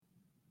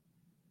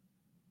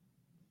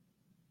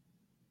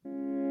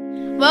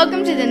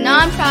Welcome to the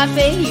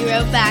Nonprofit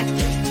Hero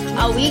Factory,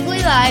 a weekly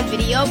live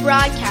video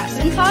broadcast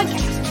and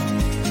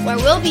podcast, where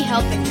we'll be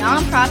helping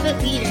nonprofit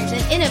leaders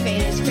and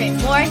innovators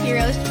create more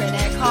heroes for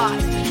their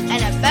cause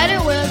and a better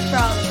world for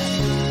all of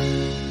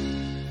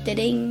us.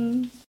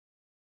 Da-ding!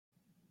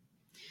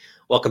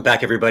 Welcome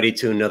back, everybody,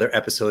 to another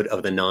episode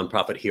of the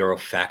Nonprofit Hero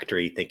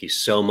Factory. Thank you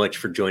so much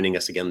for joining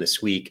us again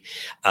this week.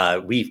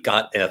 We've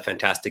got a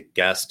fantastic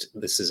guest.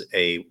 This is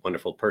a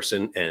wonderful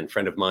person and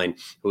friend of mine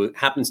who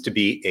happens to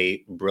be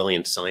a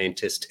brilliant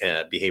scientist,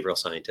 behavioral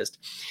scientist.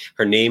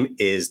 Her name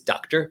is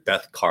Dr.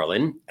 Beth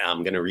Karlin.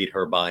 I'm going to read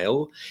her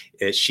bio.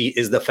 She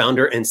is the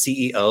founder and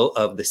CEO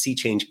of the Sea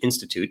Change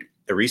Institute,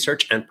 a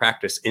research and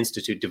practice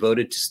institute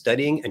devoted to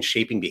studying and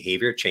shaping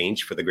behavior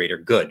change for the greater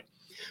good.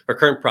 Her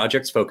current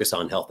projects focus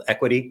on health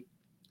equity,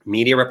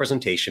 media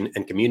representation,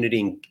 and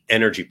community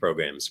energy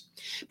programs.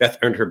 Beth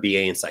earned her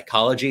BA in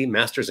psychology,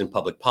 master's in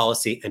public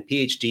policy, and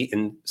PhD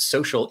in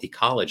social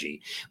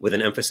ecology with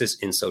an emphasis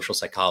in social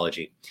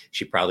psychology.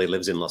 She proudly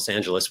lives in Los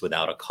Angeles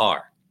without a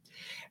car.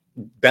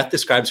 Beth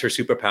describes her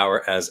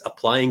superpower as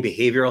applying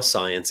behavioral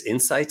science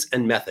insights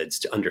and methods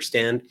to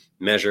understand,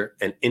 measure,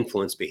 and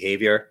influence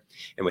behavior.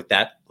 And with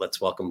that,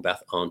 let's welcome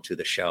Beth onto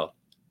the show.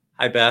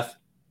 Hi, Beth.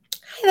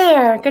 Hi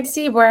there. Good to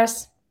see you,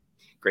 Boris.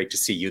 Great to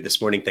see you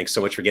this morning. Thanks so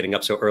much for getting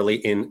up so early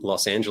in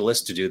Los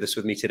Angeles to do this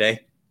with me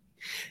today.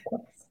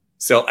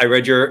 So I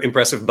read your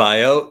impressive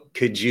bio.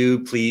 Could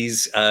you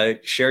please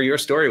share your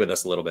story with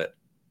us a little bit?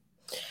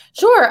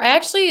 Sure. I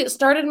actually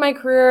started my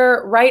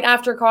career right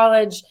after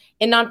college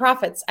in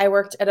nonprofits. I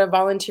worked at a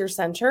volunteer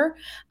center,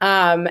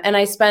 and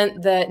I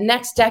spent the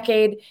next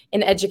decade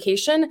in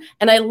education,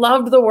 and I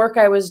loved the work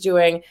I was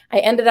doing. I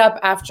ended up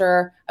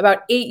after about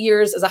 8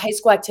 years as a high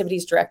school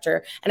activities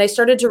director, and I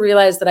started to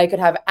realize that I could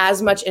have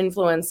as much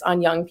influence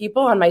on young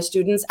people, on my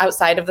students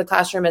outside of the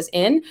classroom as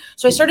in.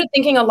 So I started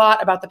thinking a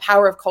lot about the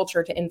power of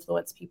culture to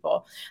influence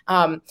people.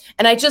 And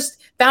I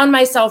just found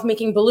myself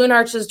making balloon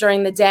arches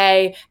during the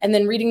day and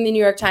then reading the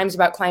New York Times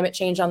about climate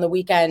change on the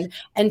weekend,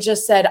 and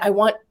just said, I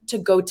want to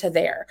go to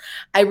there.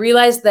 I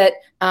realized that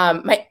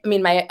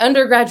my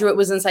undergraduate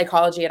was in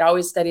psychology. I'd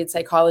always studied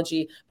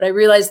psychology, but I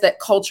realized that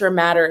culture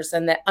matters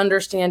and that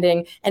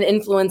understanding and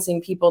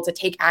influencing people to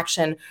take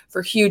action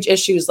for huge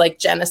issues like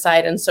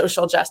genocide and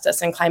social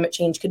justice and climate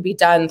change could be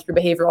done through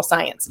behavioral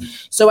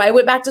science. So I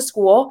went back to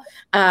school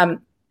and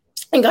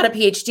got a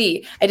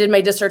PhD. I did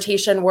my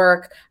dissertation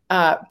work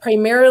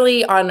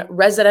primarily on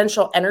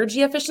residential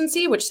energy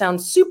efficiency, which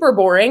sounds super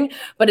boring,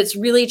 but it's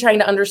really trying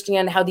to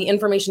understand how the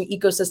information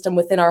ecosystem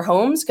within our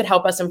homes could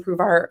help us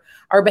improve our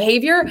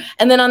behavior.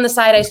 And then on the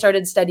side, I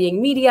started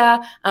studying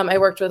media. I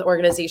worked with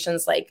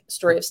organizations like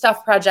Story of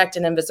Stuff Project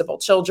and Invisible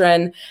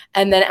Children.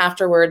 And then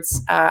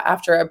afterwards,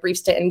 after a brief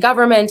stint in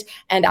government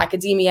and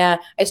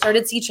academia, I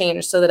started Sea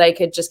Change so that I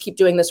could just keep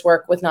doing this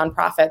work with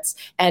nonprofits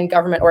and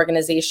government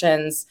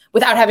organizations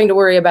without having to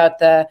worry about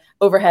the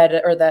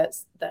overhead or the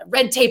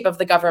red tape of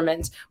the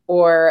government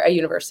or a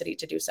university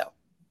to do so.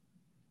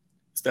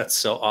 That's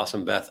so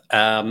awesome, Beth.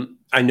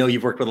 I know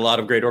you've worked with a lot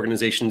of great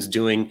organizations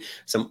doing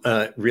some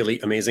really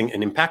amazing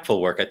and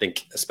impactful work, I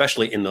think,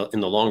 especially in the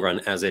long run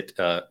as it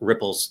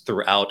ripples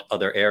throughout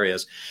other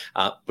areas.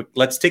 But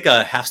let's take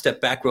a half step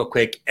back real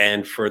quick.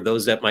 And for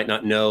those that might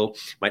not know,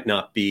 might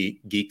not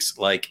be geeks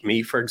like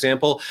me, for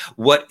example,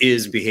 what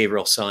is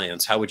behavioral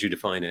science? How would you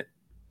define it?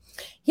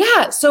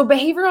 Yeah, so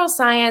behavioral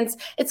science,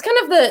 it's kind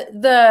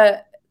of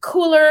the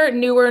cooler,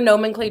 newer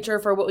nomenclature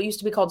for what used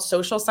to be called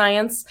social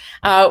science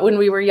when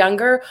we were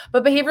younger.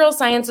 But behavioral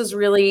science is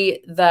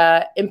really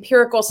the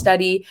empirical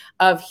study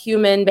of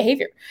human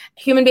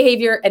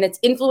behavior and its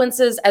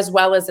influences as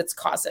well as its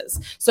causes.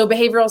 So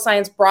behavioral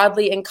science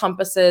broadly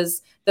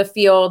encompasses the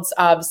fields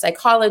of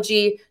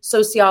psychology,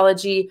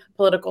 sociology,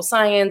 political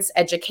science,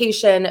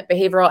 education,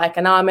 behavioral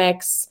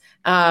economics,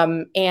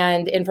 and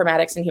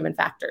informatics and human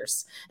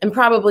factors, and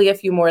probably a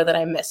few more that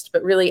I missed,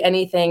 but really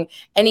anything,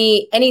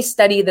 any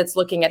study that's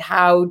looking at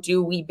how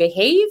do we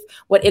behave,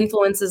 what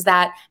influences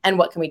that, and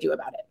what can we do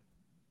about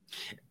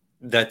it.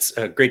 That's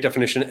a great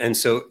definition. And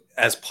so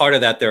as part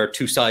of that, there are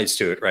two sides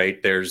to it,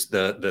 right? There's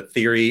the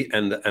theory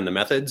and the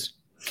methods.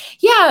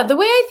 Yeah, the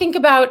way I think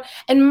about,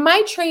 and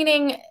my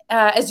training,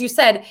 as you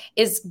said,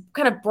 is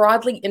kind of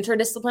broadly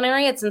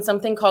interdisciplinary. It's in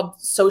something called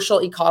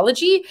social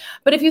ecology.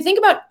 But if you think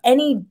about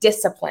any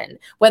discipline,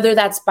 whether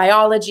that's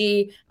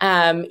biology,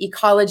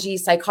 ecology,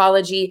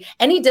 psychology,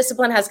 any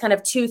discipline has kind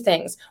of two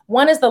things.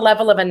 One is the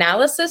level of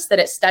analysis that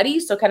it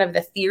studies, so kind of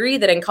the theory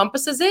that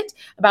encompasses it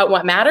about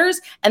what matters,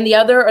 and the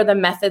other are the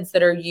methods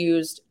that are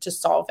used to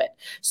solve it.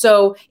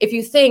 So if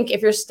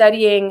you're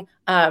studying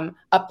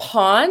a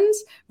pond,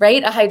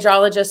 right? A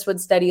hydrologist would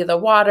study the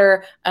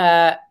water,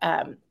 a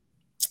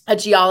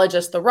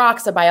geologist the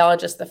rocks, a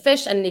biologist the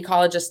fish, and an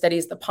ecologist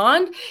studies the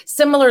pond.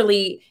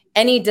 Similarly,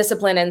 any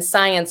discipline in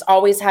science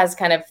always has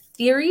kind of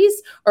theories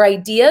or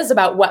ideas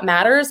about what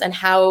matters and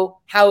how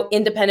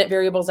independent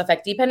variables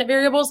affect dependent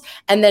variables,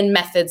 and then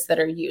methods that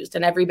are used.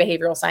 And every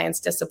behavioral science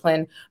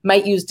discipline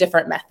might use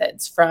different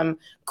methods, from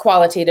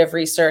qualitative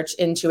research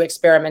into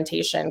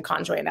experimentation,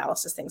 conjoint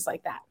analysis, things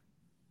like that.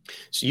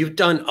 So you've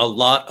done a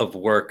lot of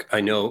work,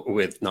 I know,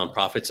 with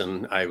nonprofits,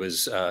 and I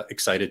was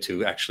excited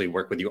to actually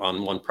work with you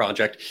on one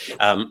project.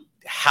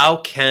 How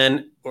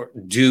can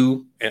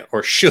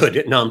or should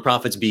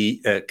nonprofits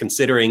be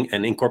considering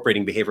and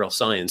incorporating behavioral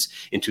science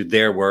into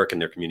their work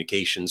and their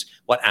communications?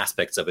 What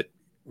aspects of it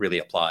really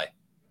apply?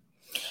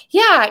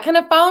 Yeah, kind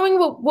of following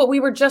what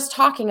we were just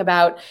talking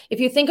about. If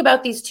you think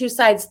about these two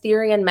sides,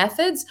 theory and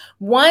methods,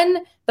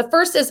 the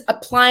first is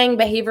applying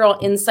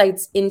behavioral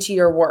insights into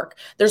your work.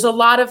 There's a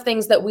lot of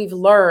things that we've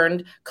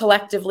learned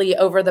collectively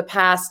over the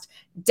past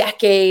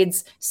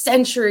decades,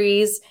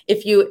 centuries.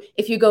 If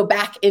you go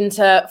back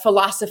into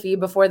philosophy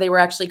before they were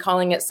actually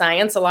calling it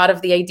science, a lot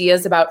of the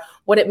ideas about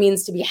what it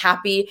means to be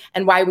happy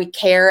and why we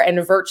care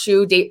and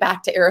virtue date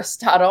back to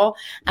Aristotle.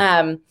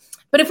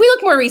 But if we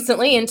look more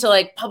recently into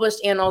like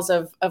published annals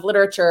of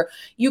literature,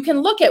 you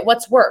can look at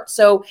what's worked.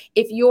 So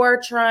if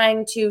you're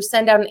trying to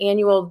send out an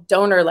annual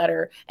donor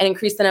letter and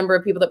increase the number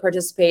of people that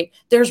participate,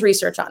 there's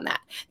research on that.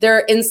 There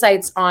are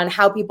insights on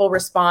how people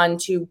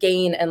respond to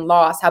gain and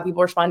loss, how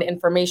people respond to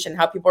information,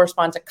 how people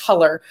respond to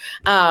color,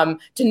 to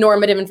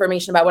normative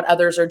information about what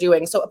others are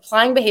doing. So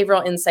applying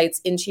behavioral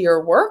insights into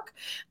your work,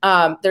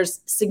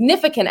 there's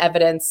significant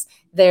evidence.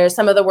 There's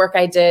some of the work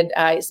I did.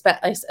 I spent,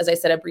 as I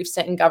said, a brief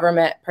stint in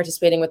government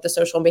participating with the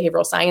social and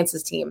behavioral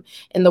sciences team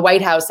in the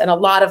White House. And a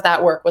lot of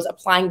that work was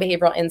applying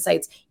behavioral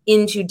insights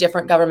into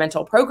different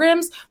governmental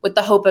programs with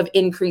the hope of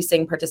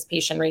increasing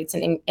participation rates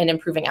and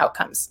improving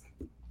outcomes.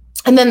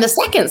 And then the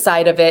second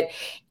side of it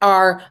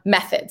are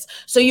methods.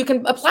 So you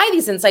can apply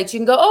these insights.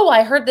 You can go, oh, well,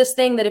 I heard this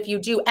thing that if you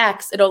do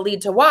X, it'll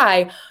lead to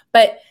Y.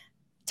 But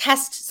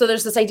test. So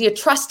there's this idea,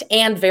 trust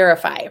and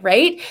verify,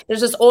 right?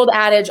 There's this old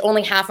adage,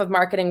 only half of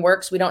marketing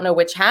works. We don't know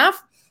which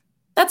half.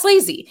 That's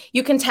lazy.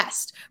 You can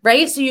test,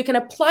 right? So you can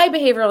apply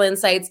behavioral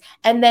insights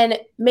and then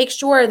make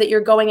sure that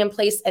you're going in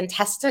place and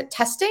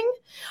testing.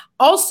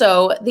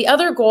 Also, the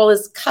other goal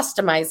is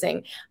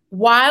customizing.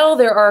 While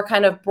there are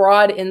kind of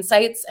broad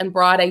insights and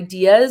broad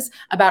ideas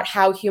about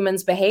how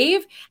humans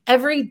behave,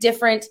 every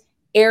different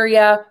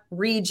area,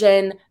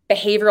 region,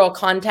 behavioral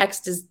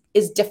context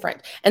is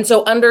different. And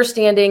so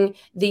understanding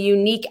the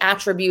unique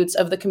attributes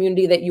of the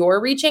community that you're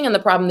reaching and the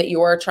problem that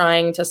you're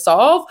trying to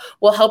solve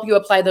will help you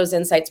apply those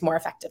insights more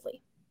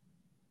effectively.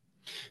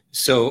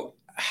 So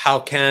how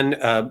can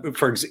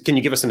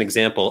you give us an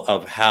example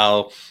of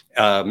how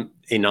a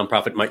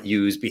nonprofit might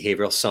use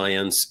behavioral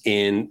science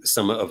in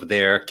some of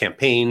their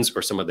campaigns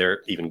or some of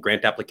their even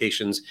grant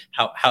applications?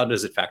 How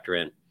does it factor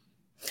in?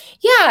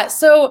 Yeah.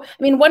 So, I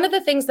mean, one of the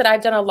things that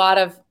I've done a lot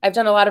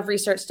of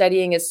research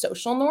studying is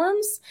social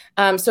norms.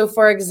 So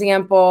for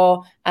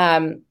example,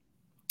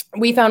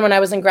 we found when I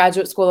was in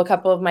graduate school, a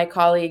couple of my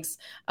colleagues,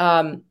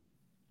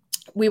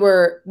 we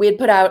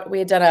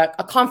had done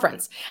a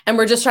conference, and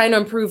we're just trying to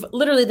improve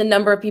literally the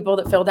number of people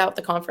that filled out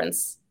the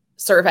conference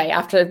survey.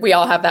 After we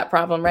all have that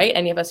problem, right?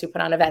 Any of us who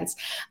put on events.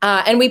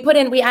 And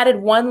we added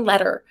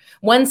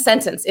one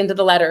sentence into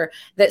the letter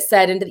that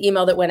said, into the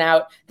email that went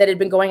out, that had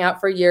been going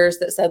out for years,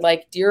 that said,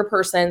 like, dear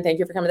person, thank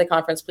you for coming to the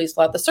conference, please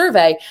fill out the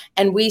survey.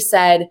 And we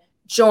said,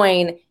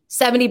 join.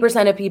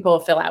 70% of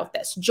people fill out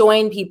this.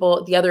 Join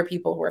the other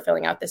people who are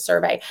filling out this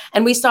survey.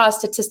 And we saw a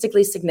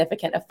statistically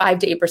significant, a 5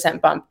 to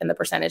 8% bump in the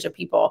percentage of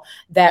people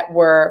that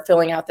were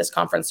filling out this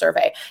conference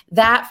survey.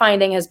 That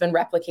finding has been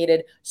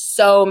replicated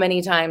so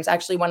many times.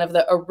 Actually, one of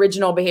the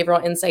original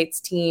behavioral insights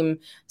team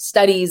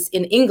studies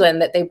in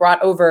England that they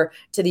brought over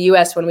to the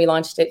US when we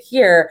launched it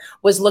here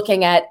was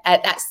looking at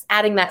that,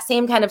 adding that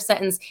same kind of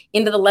sentence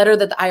into the letter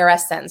that the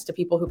IRS sends to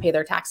people who pay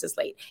their taxes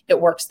late.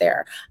 It works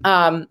there.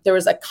 There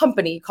was a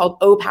company called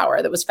OPower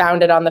that was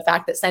founded on the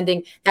fact that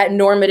sending that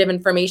normative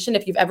information,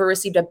 if you've ever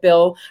received a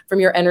bill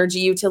from your energy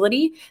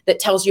utility that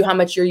tells you how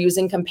much you're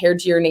using compared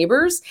to your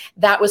neighbors,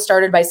 that was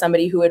started by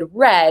somebody who had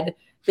read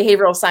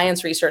behavioral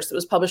science research that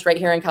was published right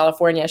here in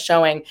California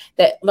showing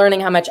that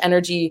learning how much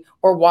energy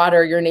or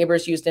water your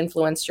neighbors used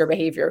influenced your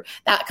behavior.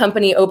 That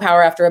company,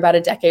 OPower, after about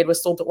a decade,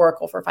 was sold to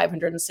Oracle for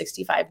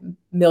 $565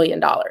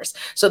 million.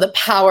 So the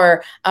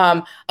power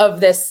of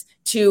this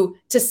to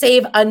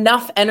save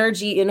enough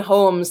energy in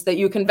homes that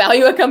you can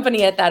value a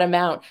company at that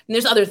amount. And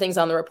there's other things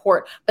on the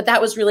report, but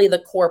that was really the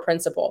core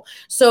principle.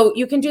 So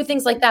you can do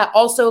things like that.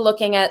 Also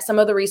looking at some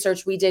of the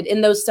research we did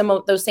in those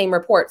same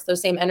reports, those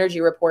same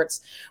energy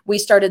reports, we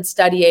started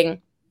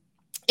studying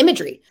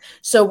imagery.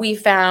 So we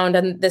found,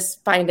 and this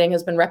finding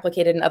has been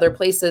replicated in other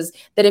places,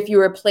 that if you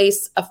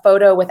replace a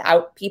photo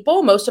without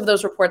people, most of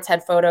those reports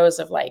had photos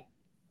of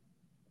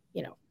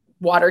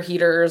water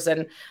heaters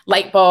and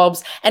light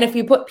bulbs. And if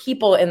you put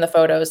people in the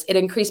photos, it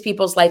increased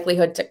people's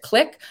likelihood to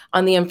click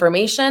on the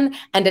information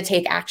and to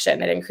take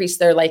action. It increased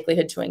their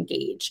likelihood to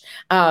engage.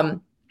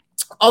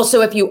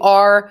 Also, if you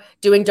are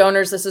doing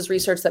donors, this is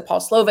research that Paul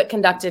Slovic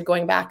conducted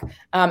going back,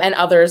 and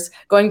others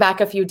going back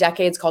a few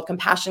decades, called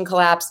Compassion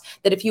Collapse,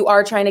 that if you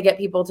are trying to get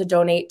people to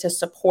donate to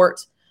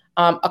support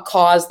a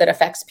cause that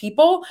affects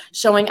people,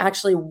 showing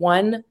actually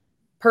 1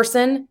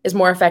 person is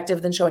more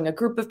effective than showing a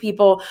group of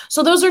people.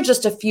 So those are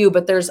just a few,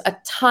 but there's a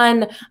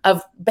ton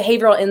of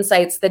behavioral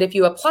insights that if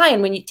you apply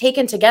and when you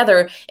taken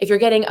together, if you're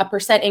getting a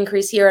 %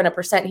 increase here and a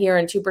 % here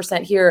and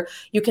 2% here,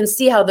 you can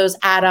see how those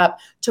add up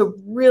to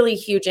really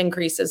huge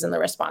increases in the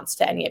response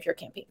to any of your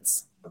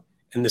campaigns.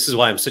 And this is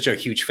why I'm such a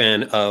huge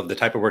fan of the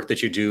type of work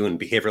that you do in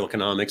behavioral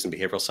economics and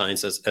behavioral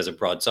science as a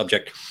broad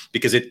subject,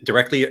 because it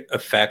directly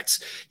affects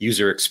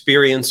user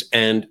experience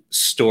and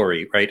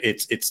story, right?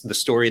 It's the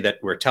story that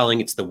we're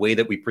telling. It's the way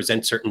that we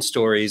present certain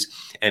stories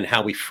and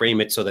how we frame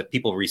it so that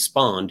people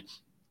respond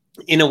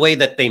in a way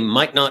that they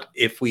might not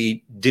if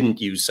we didn't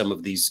use some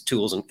of these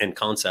tools and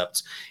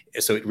concepts.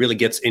 So it really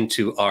gets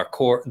into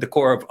the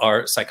core of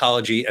our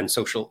psychology and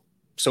social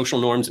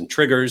norms and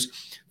triggers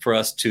for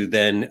us to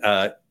then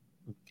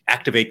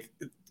activate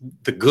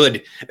the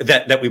good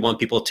that we want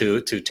people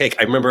to take.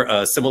 I remember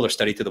a similar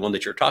study to the one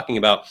that you're talking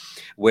about,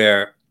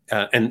 where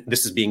and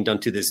this is being done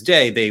to this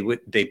day.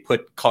 They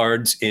put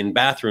cards in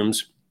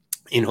bathrooms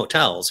in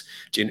hotels.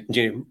 Do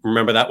you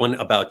remember that one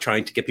about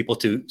trying to get people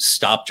to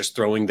stop just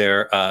throwing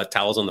their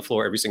towels on the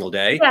floor every single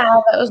day? Yeah,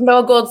 that was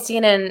Noah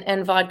Goldstein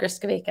and Vlad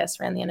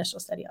Griskovikas ran the initial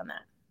study on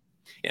that.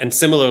 And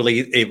similarly,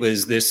 it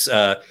was this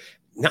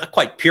not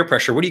quite peer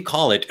pressure. What do you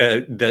call it?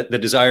 The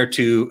desire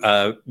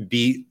to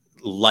be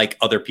like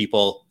other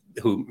people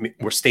who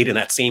stayed in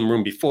that same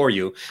room before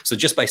you. So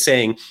just by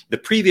saying the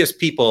previous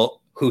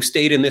people who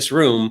stayed in this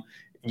room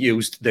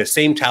used the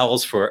same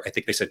towels for, I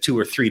think they said 2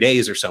 or 3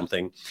 days or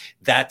something,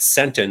 that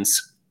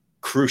sentence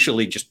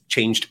crucially just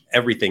changed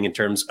everything in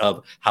terms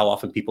of how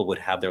often people would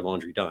have their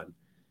laundry done.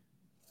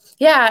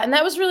 Yeah, and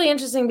that was really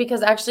interesting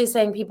because actually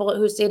saying people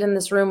who stayed in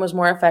this room was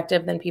more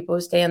effective than people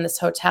who stay in this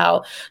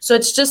hotel. So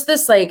it's just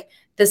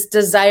this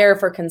desire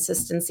for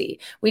consistency.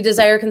 We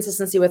desire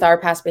consistency with our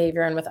past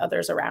behavior and with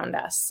others around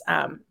us.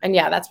 And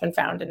yeah, that's been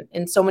found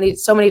in so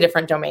many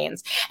different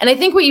domains. And I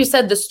think what you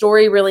said, the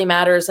story really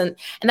matters. And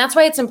that's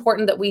why it's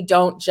important that we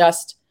don't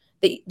just,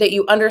 that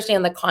you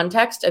understand the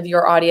context of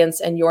your audience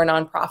and your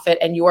nonprofit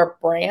and your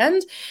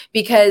brand.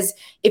 Because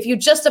if you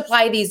just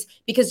apply these,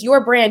 because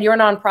your brand, your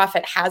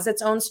nonprofit has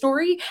its own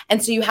story.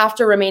 And so you have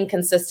to remain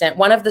consistent.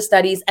 One of the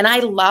studies, and I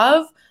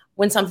love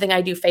when something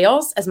I do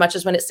fails as much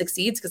as when it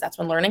succeeds, because that's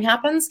when learning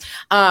happens.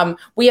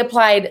 We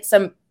applied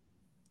some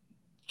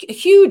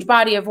huge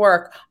body of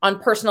work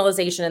on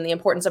personalization and the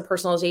importance of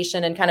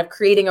personalization and kind of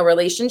creating a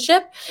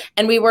relationship.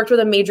 And we worked with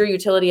a major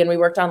utility and we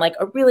worked on like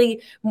a really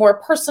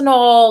more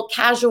personal,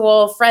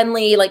 casual,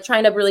 friendly, like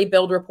trying to really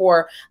build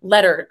rapport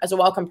letter as a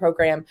welcome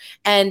program.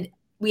 And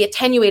we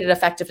attenuated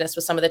effectiveness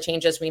with some of the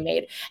changes we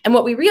made. And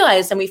what we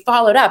realized, and we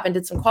followed up and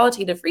did some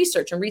qualitative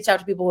research and reached out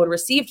to people who had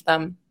received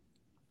them,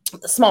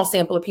 a small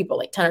sample of people,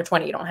 like 10 or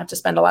 20. You don't have to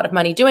spend a lot of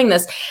money doing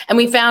this. And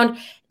we found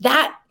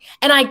that,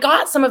 and I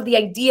got some of the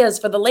ideas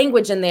for the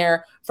language in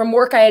there from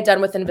work I had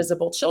done with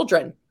invisible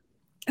children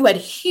who had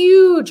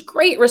huge,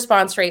 great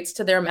response rates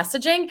to their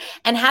messaging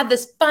and had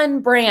this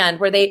fun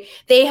brand where they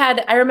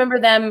had, I remember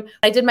them,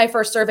 I did my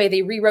first survey,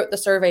 they rewrote the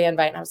survey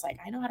invite. And I was like,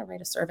 I know how to write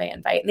a survey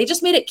invite. And they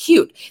just made it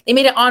cute. They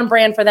made it on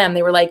brand for them.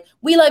 They were like,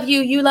 we love you.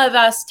 You love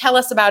us. Tell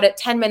us about it.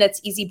 10 minutes,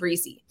 easy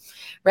breezy.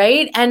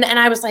 Right. And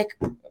I was like,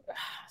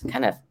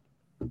 kind of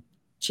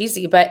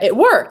cheesy, but it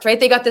worked, right?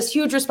 They got this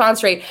huge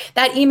response rate.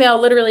 That email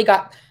literally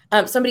got,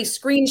 somebody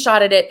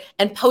screenshotted it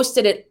and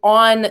posted it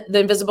on the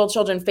Invisible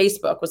Children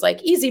Facebook, was like,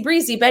 easy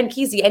breezy, Ben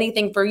Kesey,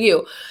 anything for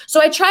you.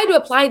 So I tried to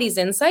apply these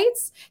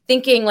insights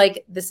thinking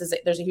like, there's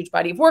a huge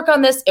body of work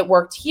on this. It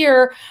worked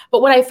here.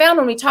 But what I found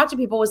when we talked to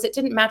people was it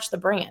didn't match the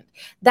brand.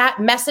 That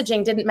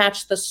messaging didn't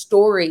match the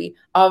story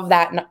of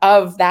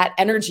that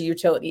energy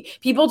utility.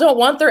 People don't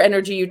want their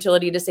energy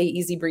utility to say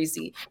easy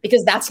breezy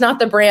because that's not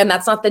the brand.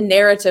 That's not the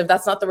narrative.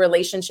 That's not the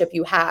relationship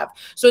you have.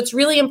 So it's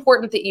really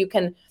important that you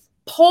can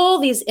pull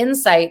these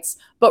insights,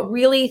 but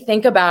really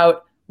think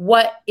about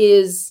what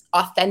is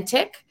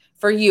authentic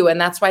for you.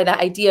 And that's why that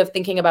idea of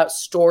thinking about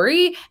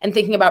story and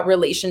thinking about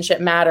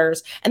relationship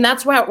matters. And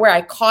that's where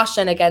I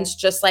caution against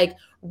just like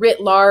writ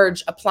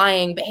large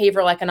applying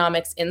behavioral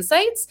economics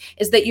insights,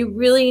 is that you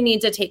really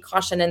need to take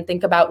caution and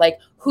think about like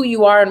who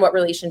you are and what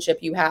relationship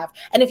you have.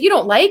 And if you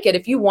don't like it,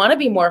 if you want to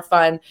be more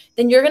fun,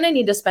 then you're going to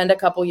need to spend a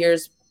couple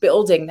years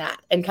building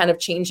that and kind of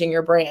changing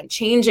your brand,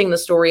 changing the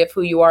story of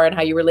who you are and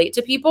how you relate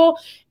to people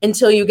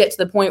until you get to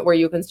the point where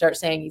you can start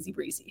saying easy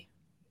breezy.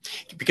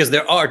 Because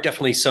there are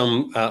definitely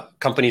some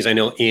companies I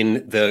know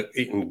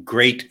in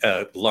great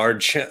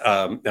large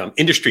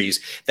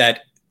industries that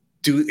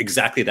do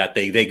exactly that.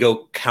 They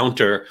go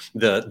counter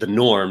the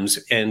norms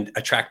and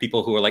attract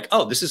people who are like,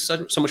 oh, this is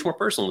so much more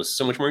personal. This is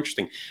so much more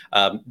interesting.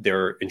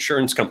 There are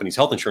insurance companies,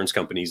 health insurance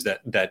companies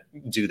that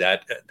do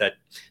that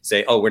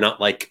say, oh, we're not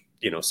like,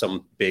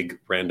 some big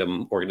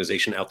random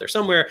organization out there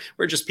somewhere.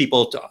 We're just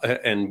people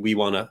and we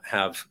want to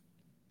have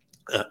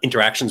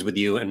interactions with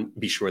you and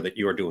be sure that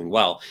you are doing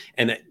well.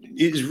 And it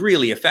is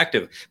really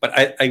effective. But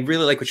I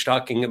really like what you're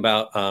talking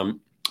about,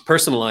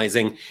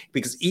 personalizing,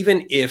 because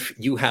even if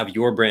you have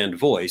your brand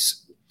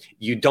voice,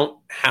 you don't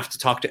have to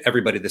talk to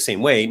everybody the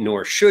same way,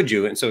 nor should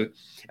you. And so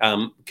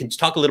can you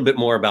talk a little bit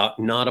more about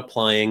not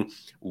applying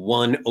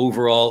one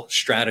overall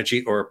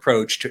strategy or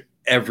approach to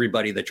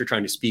everybody that you're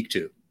trying to speak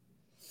to?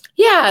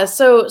 Yeah,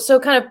 so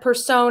kind of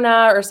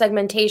persona or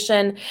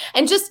segmentation,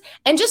 and just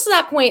to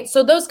that point.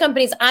 So those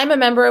companies, I'm a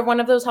member of one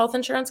of those health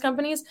insurance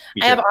companies.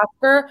 I have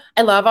Oscar.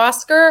 I love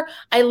Oscar.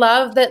 I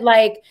love that,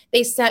 like,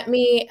 they sent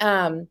me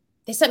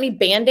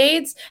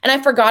Band-Aids, and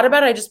I forgot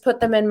about it. I just put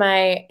them in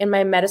my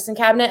medicine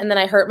cabinet, and then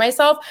I hurt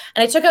myself,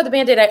 and I took out the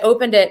Band-Aid, I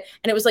opened it,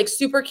 and it was like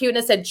super cute,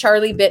 and it said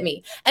 "Charlie bit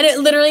me," and it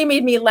literally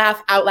made me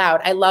laugh out loud.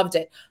 I loved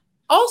it.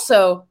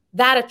 Also,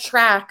 that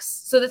attracts,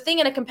 so the thing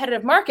in a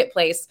competitive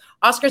marketplace,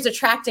 Oscar's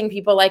attracting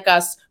people like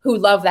us who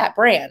love that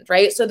brand,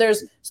 right? So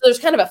there's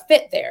kind of a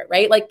fit there,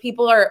 right? Like,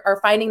 people are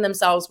finding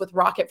themselves with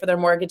Rocket for their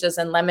mortgages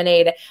and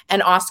Lemonade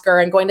and Oscar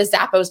and going to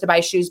Zappos to buy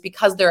shoes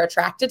because they're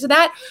attracted to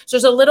that. So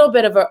there's a little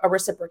bit of a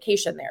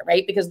reciprocation there,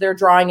 right? Because they're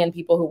drawing in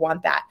people who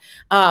want that.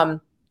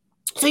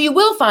 So you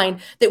will find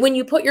that when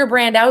you put your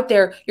brand out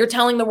there, you're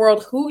telling the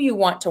world who you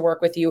want to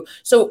work with you.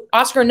 So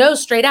Oscar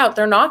knows straight out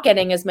they're not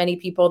getting as many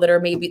people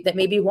that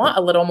maybe want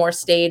a little more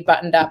staid,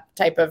 buttoned up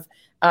type of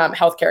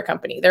healthcare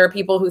company. There are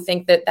people who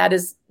think that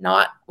is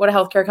not what a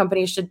healthcare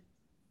company should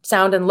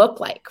sound and look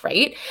like,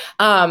 right?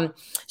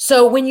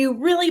 So when you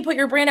really put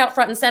your brand out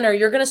front and center,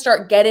 you're going to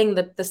start getting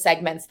the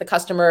segments, the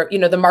customer,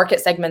 the market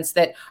segments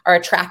that are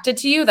attracted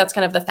to you. That's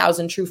kind of the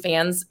 1,000 true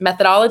fans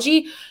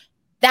methodology.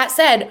 That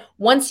said,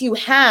 once you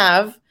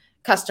have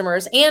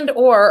customers and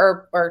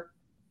or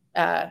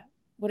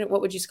what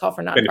would you call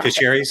for nonprofit?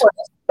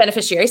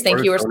 Beneficiaries.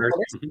 Thank you.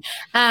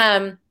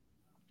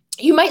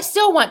 You might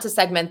still want to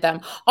segment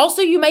them.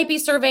 Also, you might be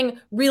serving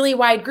really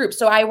wide groups.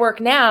 So I work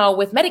now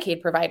with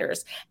Medicaid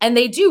providers, and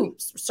they do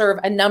serve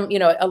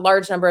a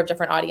large number of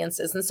different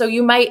audiences. And so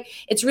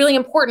it's really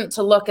important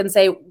to look and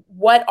say,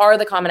 what are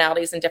the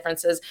commonalities and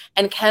differences?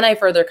 And can I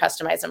further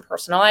customize and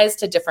personalize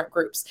to different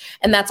groups?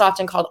 And that's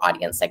often called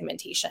audience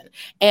segmentation.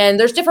 And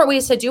there's different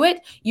ways to do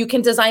it. You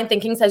can design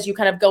thinking as you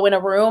kind of go in a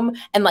room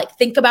and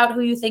think about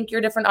who you think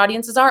your different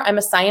audiences are. I'm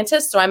a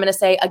scientist, so I'm going to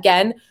say,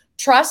 again,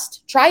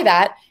 trust, try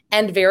that,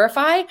 and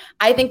verify.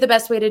 I think the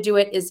best way to do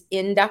it is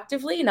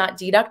inductively, not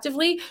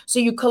deductively. So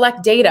you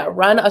collect data,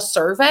 run a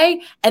survey,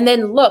 and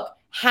then look,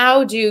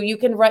 you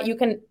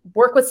can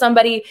work with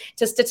somebody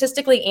to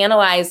statistically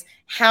analyze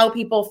how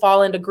people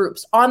fall into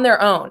groups on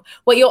their own.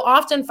 What you'll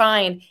often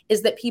find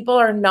is that people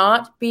are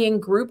not being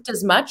grouped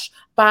as much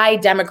by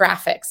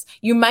demographics.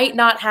 You might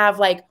not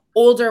have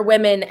older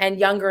women and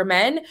younger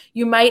men.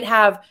 You might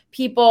have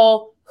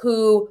people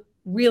who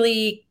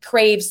really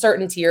crave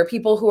certainty, or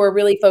people who are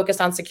really focused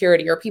on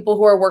security, or people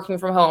who are working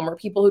from home, or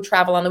people who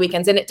travel on the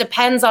weekends. And it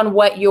depends on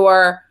what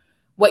your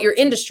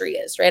industry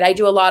is, right? I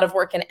do a lot of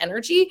work in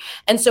energy.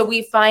 And so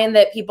we find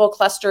that people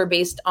cluster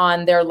based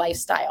on their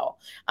lifestyle,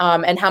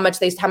 and how much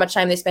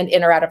time they spend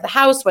in or out of the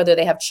house, whether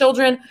they have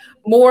children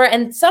more.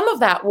 And some of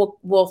that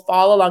will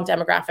fall along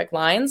demographic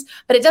lines,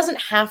 but it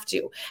doesn't have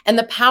to. And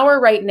the power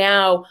right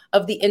now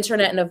of the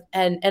internet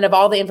and of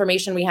all the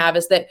information we have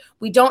is that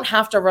we don't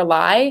have to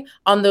rely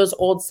on those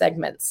old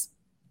segments.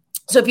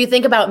 So if you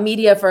think about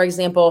media, for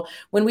example,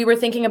 when we were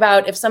thinking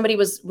about if somebody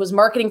was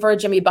marketing for a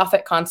Jimmy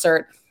Buffett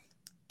concert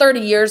 30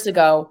 years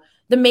ago,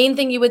 the main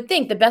thing you would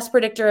think, the best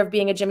predictor of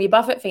being a Jimmy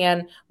Buffett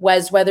fan,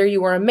 was whether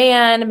you were a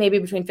man, maybe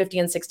between 50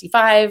 and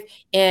 65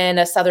 in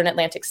a Southern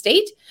Atlantic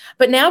state.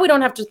 But now we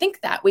don't have to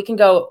think that. We can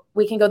go,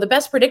 the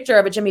best predictor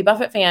of a Jimmy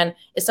Buffett fan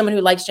is someone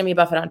who likes Jimmy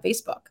Buffett on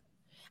Facebook.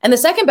 And the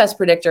second best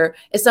predictor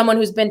is someone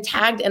who's been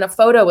tagged in a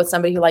photo with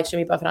somebody who likes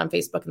Jimmy Buffett on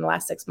Facebook in the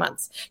last 6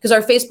 months. Because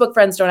our Facebook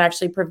friends don't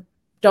actually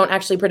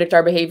predict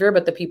our behavior,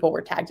 but the people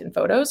we're tagged in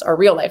photos, our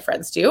real life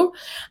friends do.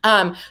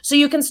 So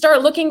you can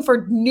start looking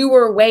for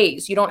newer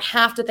ways. You don't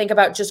have to think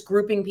about just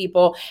grouping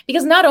people,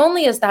 because not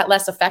only is that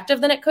less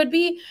effective than it could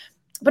be,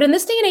 but in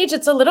this day and age,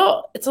 it's a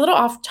little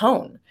off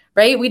tone,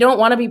 right? We don't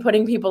want to be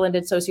putting people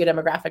into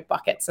sociodemographic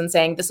buckets and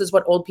saying, this is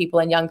what old people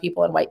and young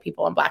people and white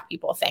people and Black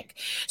people think.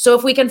 So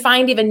if we can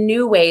find even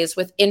new ways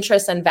with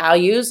interests and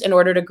values in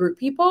order to group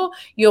people,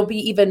 you'll be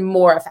even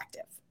more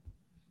effective.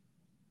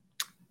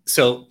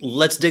 So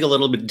let's dig a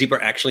little bit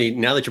deeper. Actually,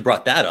 now that you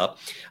brought that up,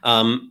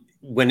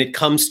 when it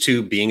comes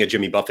to being a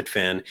Jimmy Buffett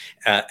fan,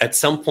 at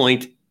some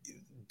point,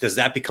 does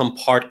that become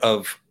part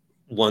of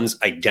one's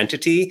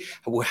identity?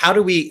 How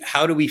do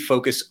we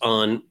focus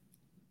on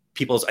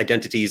people's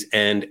identities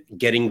and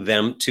getting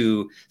them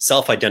to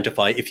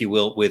self-identify, if you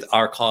will, with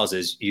our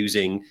causes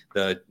using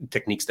the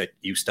techniques that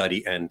you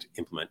study and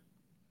implement?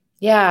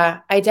 Yeah,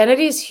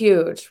 identity is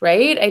huge,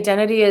 right?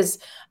 Identity is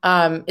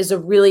a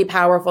really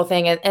powerful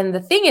thing. And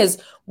the thing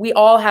is, we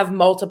all have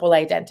multiple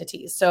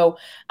identities. So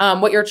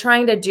what you're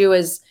trying to do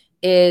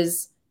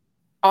is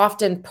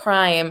often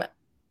prime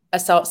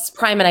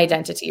prime an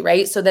identity,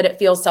 right? So that it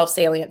feels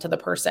self-salient to the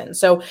person.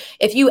 So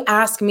if you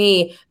ask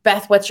me,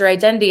 Beth, what's your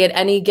identity at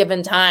any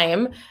given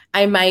time,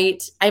 I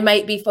might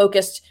be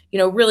focused,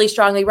 really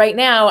strongly. Right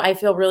now, I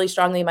feel really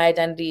strongly my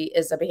identity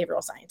is a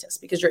behavioral scientist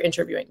because you're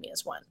interviewing me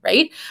as one,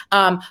 right?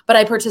 But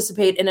I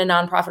participate in a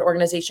nonprofit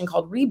organization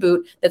called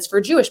Reboot that's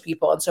for Jewish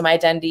people. And so my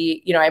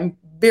identity, I'm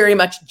very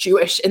much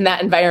Jewish in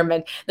that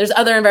environment. There's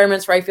other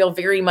environments where I feel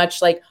very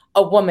much like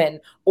a woman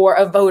or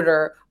a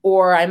voter,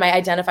 or I might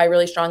identify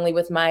really strongly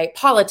with my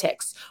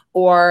politics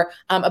or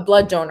a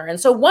blood donor. And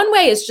so one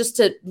way is just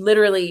to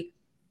literally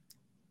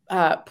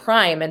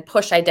prime and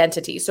push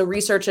identity. So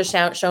research has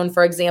shown,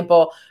 for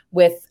example,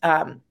 with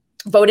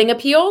voting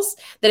appeals,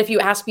 that if you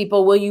ask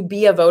people, will you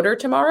be a voter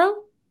tomorrow?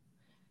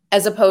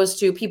 As opposed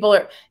to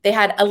they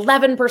had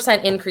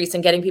 11% increase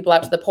in getting people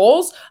out to the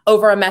polls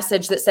over a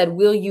message that said,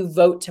 will you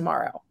vote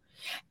tomorrow?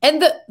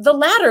 And the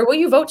latter, will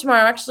you vote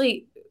tomorrow,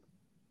 actually,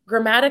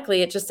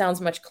 grammatically, it just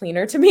sounds much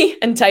cleaner to me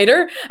and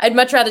tighter. I'd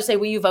much rather say,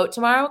 will you vote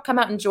tomorrow? Come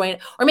out and join,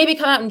 or maybe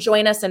come out and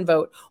join us and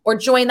vote, or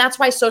join. That's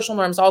why social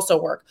norms also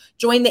work.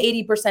 Join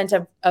the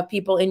 80% of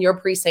people in your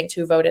precinct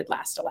who voted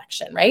last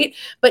election, right?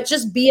 But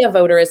just be a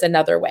voter is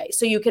another way.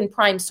 So you can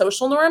prime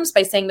social norms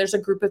by saying there's a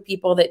group of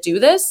people that do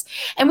this.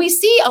 And we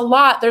see a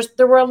lot,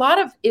 there were a lot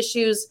of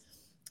issues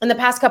in the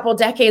past couple of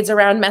decades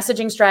around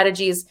messaging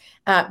strategies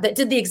that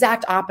did the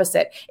exact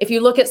opposite. If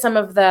you look at some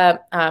of the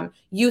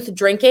youth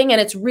drinking,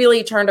 and it's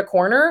really turned a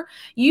corner,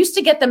 you used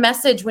to get the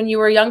message when you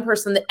were a young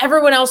person that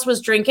everyone else was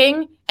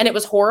drinking and it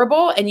was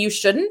horrible and you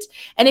shouldn't.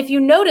 And if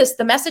you notice,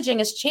 the messaging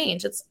has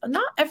changed. It's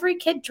not every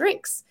kid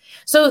drinks.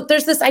 So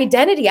there's this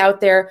identity out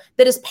there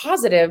that is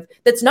positive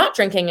that's not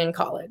drinking in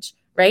college,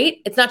 right?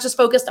 It's not just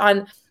focused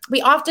on,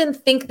 we often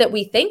think that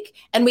we think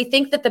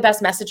that the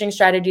best messaging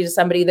strategy to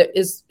somebody that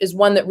is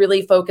one that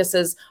really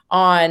focuses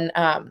on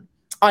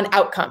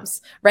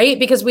outcomes, right?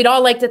 Because we'd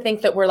all like to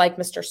think that we're like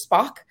Mr.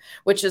 Spock,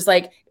 which is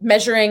like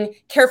measuring,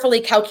 carefully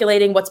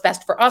calculating what's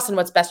best for us and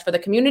what's best for the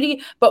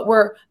community. But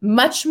we're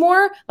much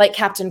more like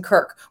Captain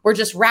Kirk. We're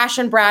just rash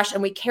and brash,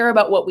 and we care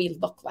about what we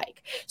look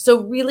like.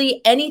 So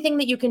really anything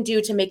that you can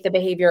do to make the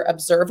behavior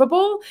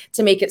observable,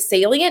 to make it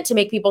salient, to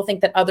make people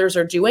think that others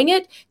are doing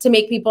it, to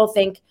make people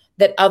think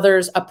that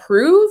others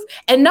approve,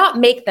 and not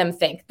make them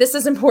think. This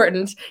is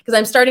important because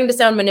I'm starting to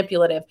sound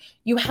manipulative.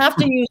 You have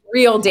to use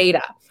real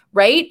data,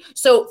 right?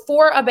 So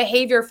for a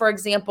behavior, for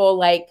example,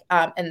 like,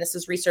 and this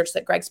is research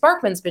that Greg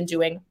Sparkman's been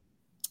doing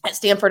at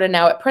Stanford and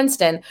now at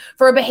Princeton,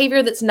 for a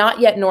behavior that's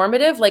not yet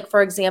normative, like,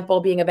 for example,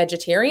 being a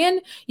vegetarian,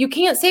 you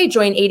can't say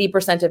join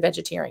 80% of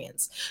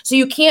vegetarians. So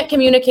you can't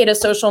communicate a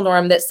social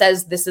norm that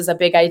says this is a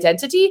big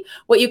identity.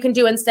 What you can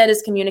do instead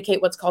is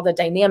communicate what's called a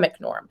dynamic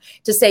norm,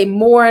 to say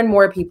more and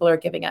more people are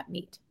giving up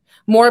meat.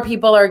 More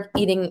people are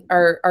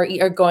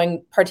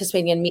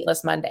participating in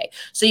Meatless Monday.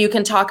 So you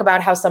can talk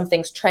about how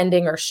something's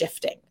trending or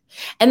shifting.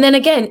 And then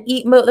again,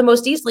 the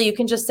most easily, you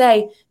can just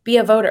say, be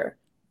a voter,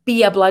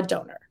 be a blood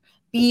donor,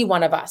 be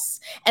one of us.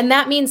 And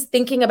that means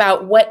thinking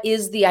about what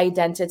is the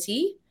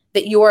identity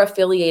that you're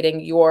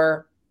affiliating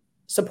your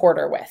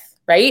supporter with,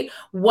 right?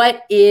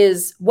 What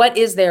is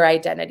their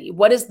identity?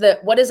 What is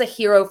a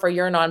hero for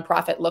your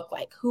nonprofit look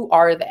like? Who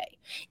are they?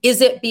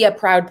 Is it be a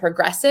proud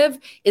progressive?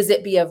 Is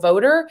it be a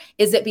voter?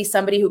 Is it be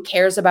somebody who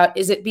cares about,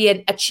 is it be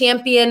a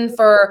champion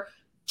for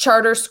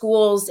charter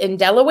schools in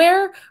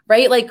Delaware,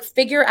 right? Like,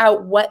 figure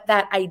out what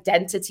that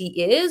identity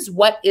is.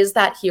 What is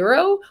that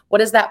hero?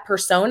 What is that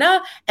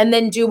persona? And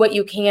then do what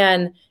you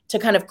can to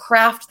kind of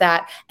craft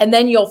that. And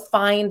then you'll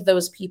find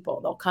those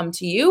people. They'll come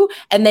to you,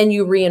 and then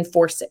you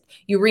reinforce it.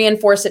 You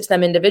reinforce it to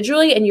them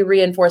individually, and you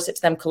reinforce it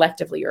to them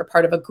collectively. You're a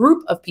part of a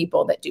group of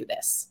people that do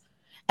this.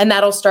 And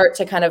that'll start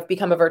to kind of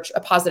become a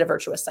positive,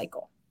 virtuous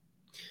cycle.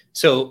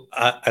 So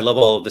I love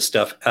all of this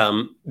stuff.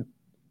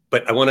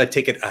 But I want to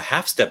take it a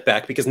half step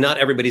back, because not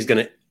everybody's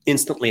going to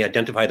instantly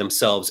identify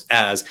themselves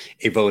as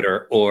a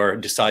voter or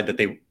decide that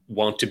they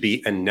want to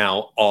be and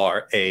now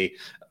are a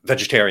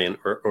vegetarian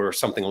or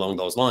something along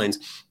those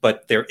lines.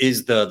 But there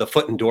is the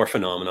foot and door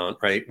phenomenon,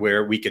 right?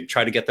 Where we could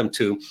try to get them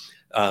to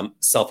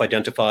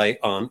self-identify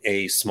on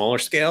a smaller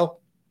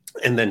scale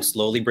and then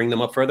slowly bring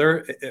them up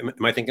further.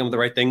 Am I thinking of the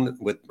right thing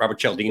with Robert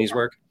Cialdini's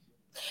work?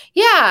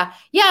 Yeah.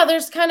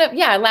 There's kind of,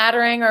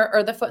 laddering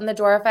or the foot in the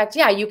door effect.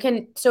 Yeah, you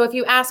can. So if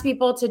you ask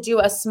people to do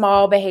a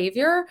small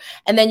behavior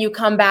and then you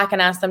come back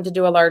and ask them to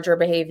do a larger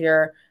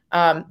behavior,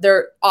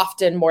 they're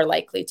often more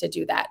likely to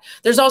do that.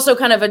 There's also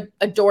kind of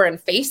a door and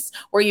face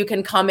where you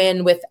can come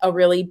in with a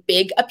really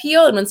big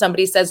appeal. And when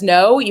somebody says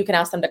no, you can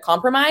ask them to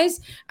compromise.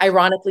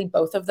 Ironically,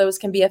 both of those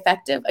can be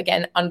effective,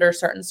 again, under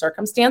certain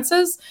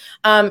circumstances.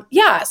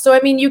 So,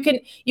 I mean, you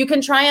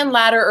can try and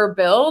ladder or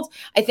build.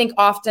 I think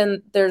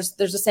often there's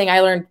a saying I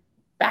learned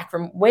back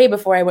from way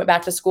before I went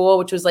back to school,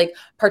 which was like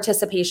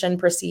participation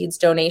precedes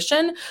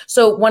donation.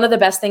 So one of the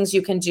best things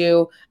you can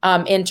do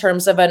in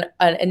terms of an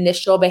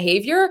initial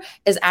behavior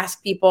is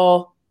ask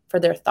people for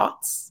their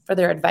thoughts, for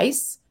their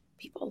advice.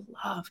 People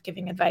love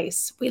giving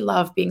advice. We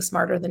love being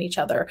smarter than each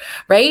other,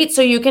 right?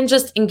 So you can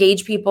just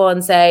engage people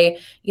and say,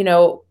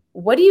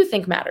 what do you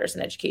think matters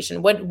in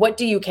education? What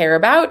do you care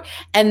about?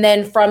 And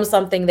then from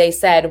something they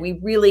said, we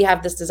really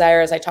have this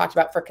desire, as I talked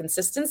about, for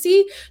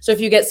consistency. So if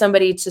you get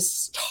somebody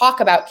to talk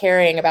about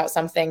caring about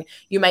something,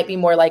 you might be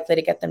more likely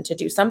to get them to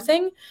do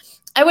something.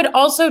 I would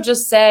also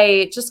just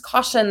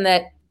caution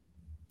that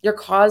your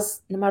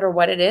cause, no matter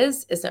what it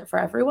is, isn't for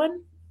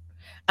everyone.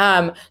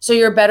 So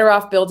you're better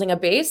off building a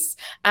base.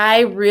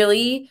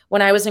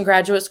 When I was in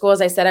graduate school,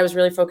 as I said, I was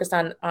really focused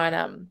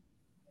on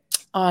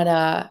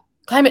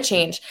climate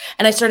change.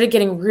 And I started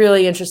getting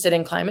really interested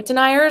in climate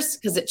deniers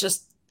because it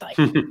just like,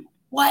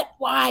 what,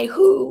 why,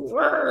 who,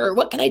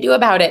 what can I do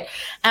about it?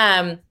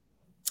 And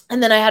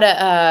then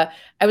I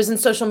was in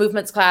social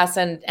movements class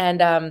and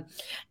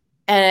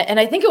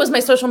I think it was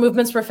my social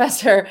movements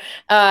professor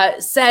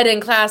said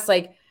in class,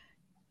 like,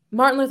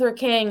 Martin Luther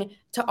King,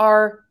 to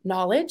our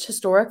knowledge,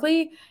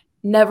 historically,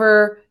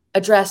 never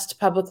addressed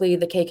publicly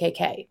the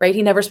KKK, right?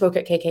 He never spoke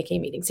at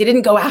KKK meetings. He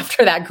didn't go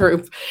after that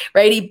group,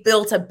 right? He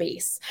built a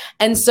base.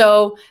 And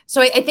so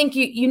I think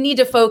you need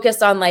to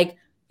focus on like,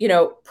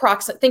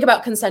 think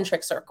about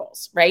concentric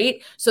circles,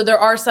 right? So there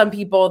are some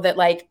people that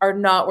like are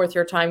not worth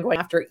your time going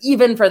after,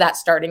 even for that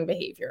starting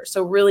behavior.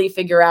 So really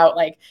figure out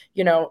like,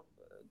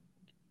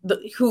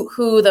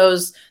 who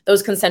those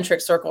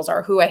concentric circles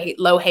are, who I hate,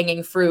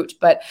 low-hanging fruit.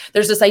 But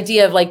there's this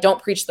idea of like,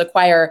 don't preach the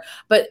choir,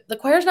 but the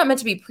choir's not meant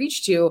to be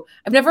preached to.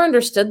 I've never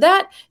understood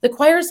that. The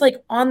choir's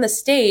like on the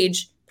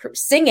stage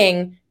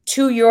singing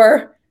to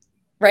your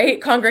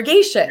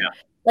congregation. Yeah.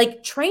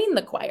 Like train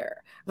the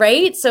choir,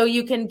 right? So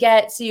you can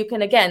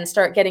again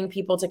start getting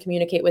people to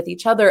communicate with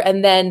each other,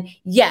 and then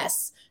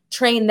yes,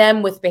 train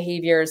them with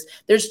behaviors.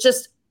 There's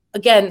just,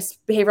 again,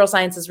 behavioral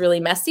science is really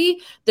messy.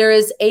 There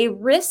is a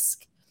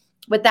risk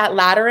with that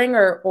laddering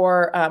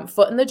or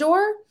foot in the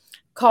door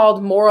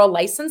called moral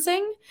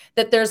licensing,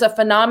 that there's a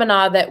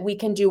phenomena that we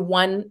can do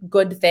one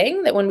good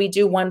thing, that when we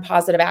do one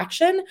positive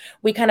action,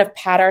 we kind of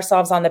pat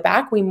ourselves on the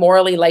back, we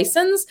morally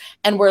license,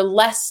 and we're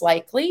less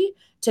likely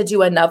to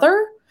do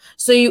another.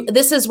 So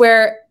this is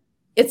where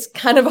it's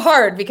kind of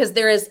hard, because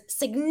there is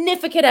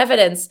significant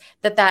evidence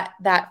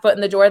that foot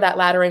in the door, that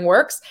laddering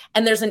works.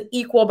 And there's an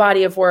equal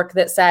body of work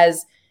that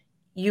says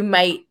you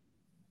might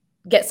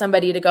get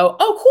somebody to go,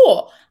 oh,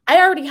 cool, I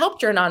already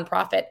helped your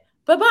nonprofit.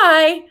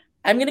 Bye-bye.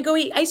 I'm going to go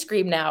eat ice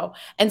cream now.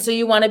 And so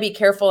you want to be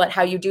careful at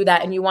how you do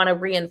that. And you want to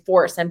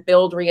reinforce and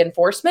build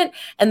reinforcement.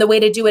 And the way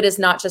to do it is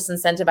not just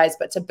incentivize,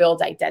 but to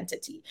build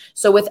identity.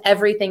 So with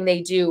everything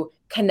they do,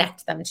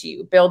 connect them to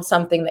you, build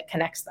something that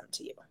connects them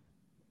to you.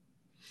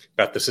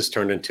 Beth, this has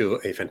turned into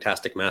a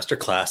fantastic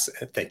masterclass.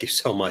 Thank you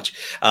so much.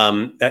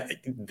 What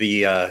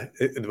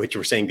you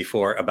were saying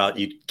before about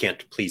you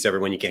can't please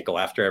everyone, you can't go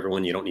after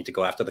everyone, you don't need to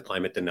go after the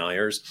climate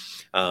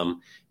deniers.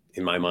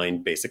 In my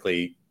mind,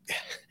 basically,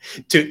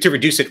 to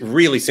reduce it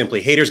really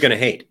simply, haters going to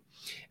hate.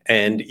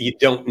 And you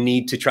don't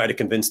need to try to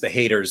convince the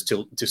haters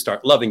to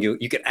start loving you.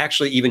 You could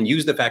actually even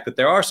use the fact that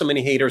there are so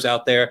many haters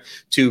out there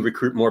to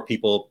recruit more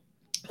people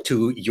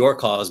to your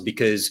cause,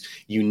 because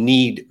you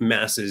need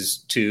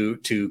masses to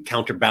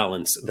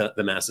counterbalance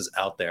the masses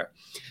out there.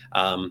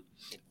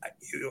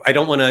 I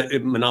don't want to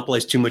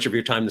monopolize too much of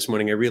your time this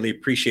morning. I really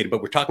appreciate it,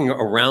 but we're talking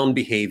around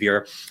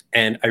behavior,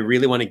 and I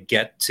really want to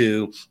get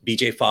to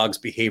BJ Fogg's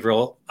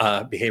behavioral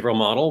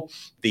model,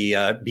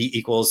 the B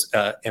equals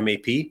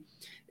MAP.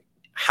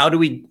 How do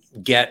we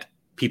get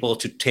people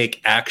to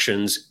take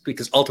actions?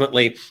 Because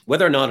ultimately,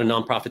 whether or not a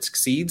nonprofit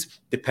succeeds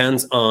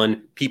depends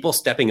on people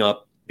stepping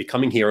up,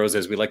 becoming heroes,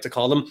 as we like to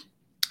call them,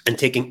 and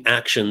taking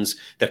actions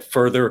that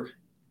further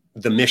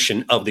the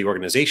mission of the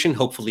organization,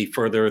 hopefully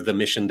further the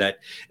mission that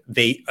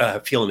they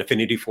feel an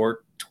affinity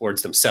for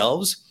towards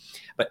themselves.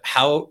 But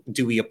how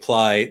do we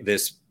apply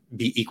this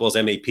B equals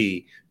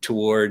MAP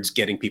towards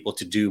getting people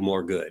to do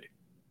more good?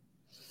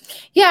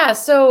 Yeah,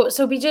 so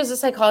BJ is a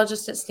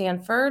psychologist at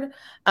Stanford,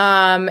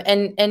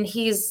 and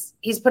he's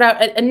put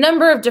out a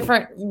number of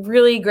different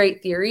really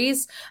great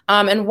theories,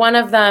 and one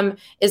of them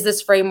is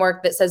this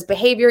framework that says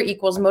behavior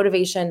equals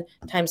motivation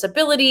times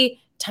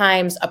ability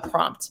times a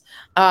prompt,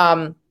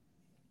 and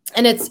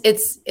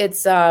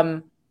it's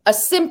a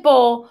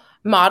simple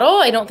model.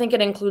 I don't think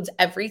it includes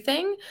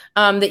everything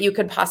that you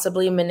could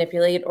possibly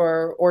manipulate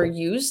or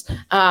use,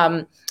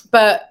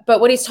 but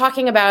what he's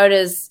talking about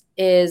is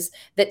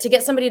that to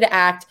get somebody to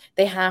act,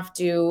 they have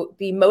to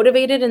be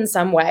motivated in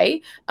some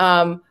way,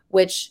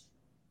 which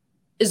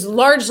is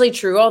largely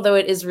true, although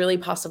it is really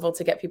possible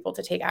to get people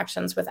to take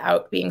actions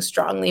without being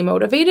strongly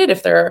motivated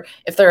if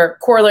they're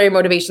corollary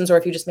motivations, or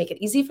if you just make it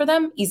easy for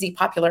them, easy,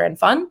 popular, and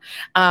fun.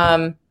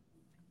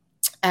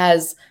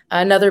 As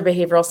another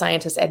behavioral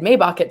scientist, Ed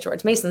Maybach at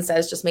George Mason,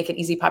 says, just make it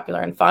easy,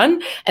 popular, and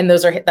fun. And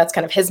that's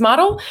kind of his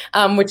model,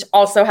 which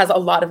also has a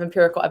lot of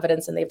empirical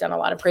evidence, and they've done a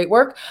lot of great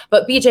work.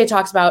 But BJ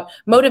talks about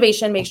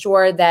motivation, make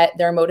sure that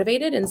they're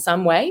motivated in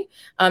some way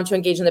to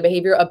engage in the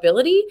behavior.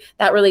 Ability,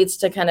 that relates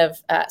to kind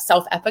of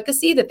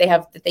self-efficacy, that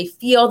they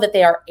feel that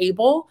they are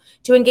able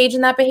to engage in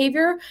that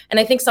behavior. And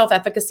I think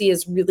self-efficacy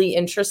is really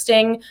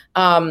interesting.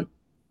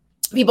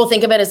 people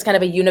think of it as kind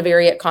of a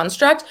univariate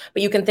construct,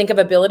 but you can think of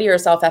ability or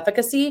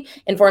self-efficacy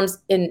in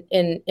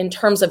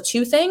terms of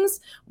two things.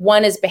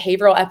 One is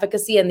behavioral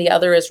efficacy and the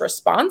other is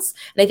response.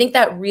 And I think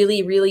that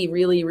really, really,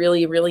 really,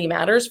 really, really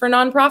matters for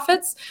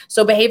nonprofits.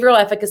 So behavioral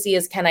efficacy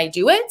is, can I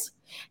do it?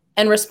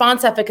 And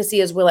response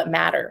efficacy is, will it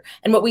matter?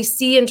 And what we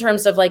see in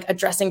terms of like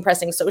addressing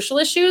pressing social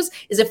issues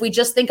is if we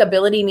just think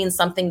ability means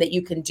something that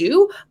you can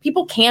do,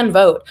 people can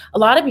vote. A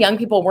lot of young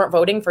people weren't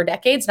voting for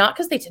decades, not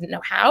because they didn't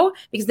know how,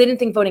 because they didn't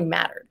think voting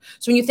mattered.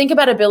 So when you think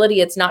about ability,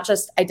 it's not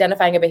just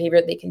identifying a behavior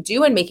that they can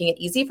do and making it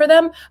easy for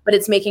them, but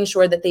it's making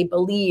sure that they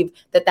believe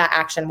that that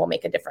action will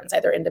make a difference,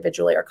 either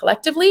individually or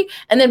collectively.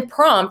 And then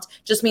prompt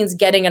just means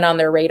getting it on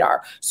their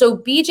radar. So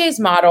BJ's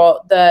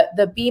model,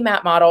 the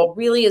BMAP model,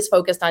 really is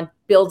focused on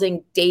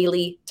building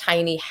daily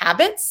tiny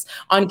habits,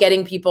 on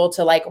getting people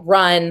to like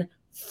run,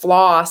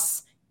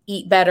 floss,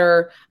 eat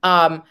better.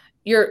 And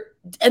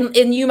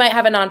you might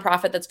have a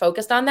nonprofit that's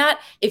focused on that.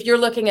 If you're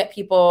looking at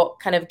people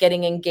kind of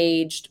getting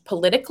engaged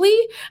politically,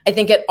 I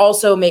think it's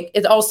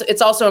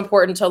also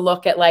important to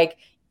look at like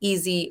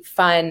easy,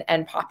 fun,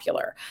 and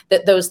popular,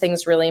 that those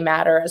things really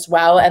matter as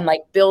well, and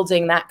like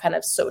building that kind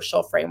of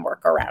social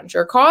framework around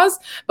your cause.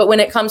 But when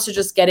it comes to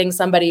just getting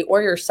somebody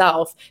or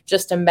yourself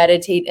just to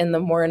meditate in the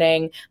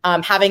morning,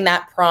 having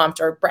that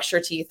prompt, or brush your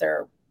teeth,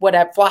 or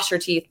whatever, floss your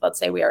teeth, let's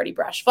say we already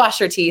brush, floss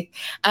your teeth,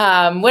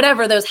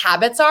 whatever those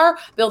habits are,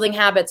 building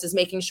habits is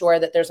making sure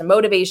that there's a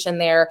motivation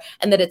there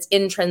and that it's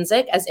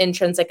intrinsic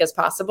as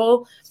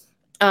possible.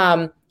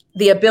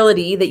 The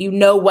ability that you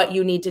know what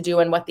you need to do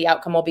and what the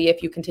outcome will be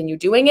if you continue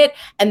doing it.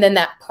 And then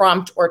that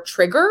prompt or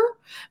trigger,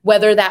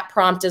 whether that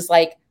prompt is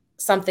like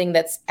something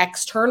that's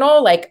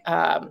external, like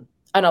an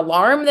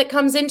alarm that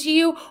comes into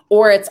you,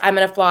 or it's, I'm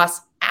going to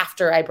floss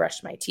after I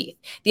brush my teeth.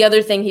 The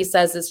other thing he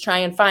says is try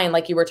and find,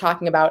 like you were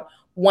talking about,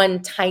 one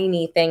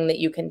tiny thing that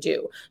you can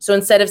do. So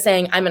instead of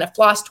saying, I'm going to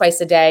floss twice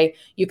a day,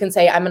 you can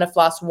say, I'm going to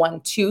floss one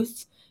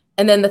tooth.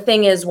 And then the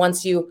thing is,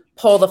 once you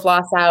pull the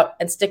floss out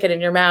and stick it in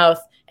your mouth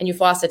and you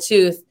floss a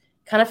tooth,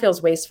 kind of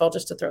feels wasteful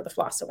just to throw the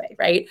floss away,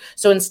 right?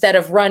 So instead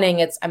of running,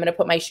 it's, I'm going to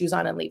put my shoes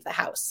on and leave the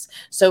house.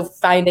 So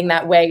finding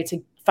that way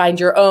to find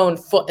your own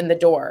foot in the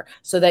door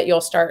so that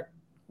you'll start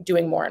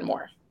doing more and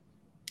more.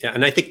 Yeah,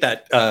 and I think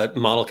that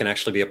model can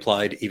actually be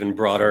applied even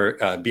broader,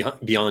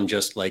 beyond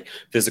just like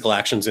physical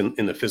actions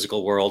in the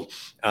physical world,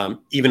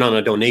 even on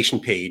a donation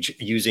page,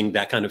 using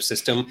that kind of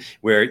system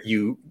where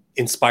you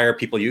inspire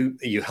people,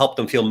 you help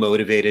them feel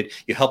motivated,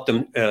 you help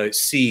them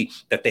see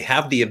that they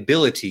have the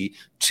ability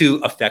to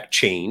affect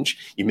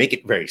change. You make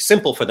it very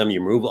simple for them,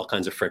 you remove all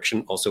kinds of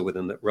friction also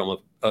within the realm of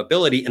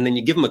ability, and then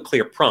you give them a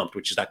clear prompt,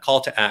 which is that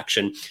call to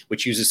action,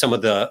 which uses some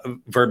of the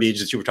verbiage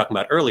that you were talking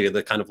about earlier,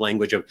 the kind of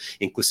language of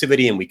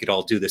inclusivity, and we could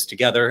all do this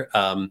together,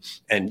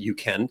 and you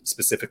can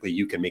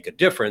make a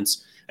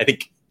difference. I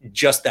think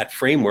just that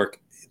framework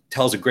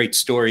tells a great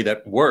story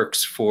that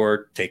works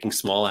for taking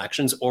small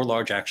actions or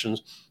large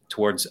actions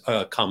towards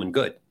a common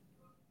good.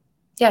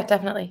 Yeah,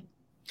 definitely.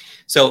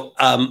 So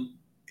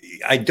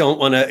I don't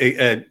want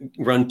to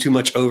run too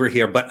much over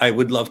here, but I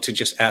would love to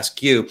just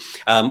ask you,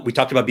 we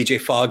talked about BJ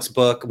Fogg's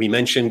book. We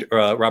mentioned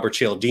Robert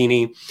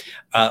Cialdini.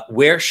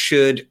 Where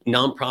should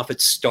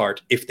nonprofits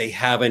start if they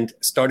haven't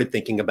started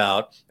thinking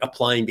about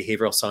applying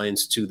behavioral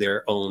science to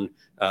their own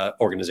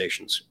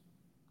organizations?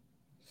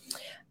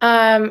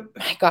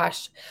 My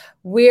gosh,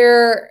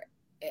 we're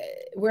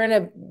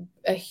in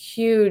a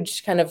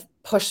huge kind of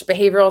push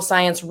behavioral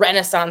science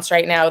renaissance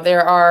right now.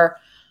 There are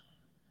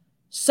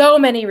so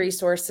many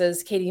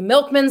resources. Katie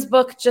Milkman's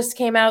book just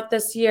came out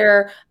this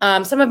year.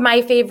 Some of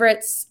my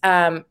favorites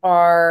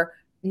are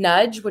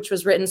Nudge, which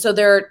was written. So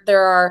there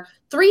are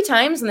 3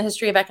 times in the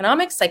history of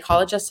economics,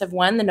 psychologists have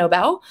won the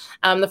Nobel.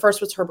 The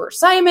first was Herbert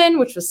Simon,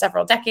 which was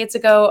several decades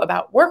ago,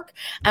 about work.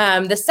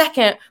 The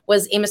second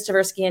was Amos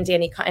Tversky and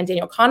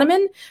Daniel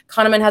Kahneman.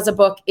 Kahneman has a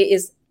book, it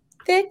is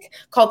thick,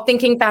 called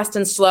Thinking Fast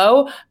and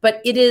Slow, but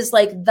it is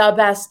like the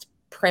best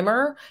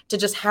primer to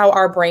just how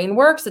our brain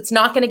works. It's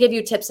not going to give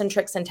you tips and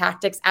tricks and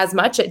tactics as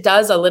much. It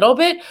does a little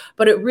bit,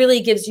 but it really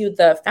gives you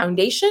the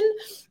foundation.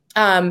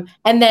 And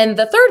then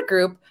the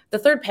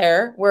third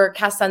pair were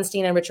Cass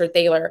Sunstein and Richard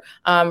Thaler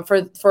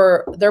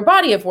for their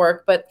body of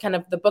work, but kind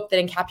of the book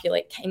that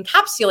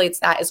encapsulates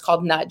that is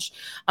called Nudge.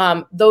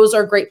 Those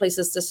are great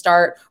places to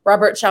start.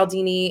 Robert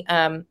Cialdini,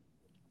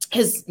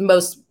 his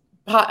most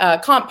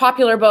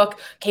popular book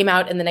came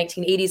out in the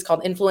 1980s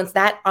called Influence.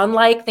 That,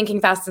 unlike Thinking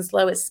Fast and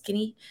Slow, is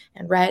skinny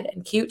and red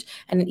and cute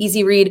and an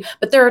easy read.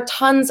 But there are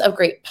tons of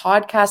great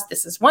podcasts.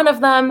 This is one of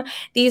them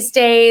these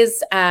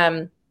days.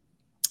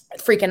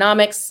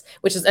 Freakonomics,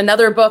 which is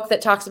another book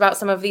that talks about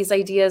some of these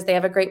ideas. They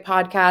have a great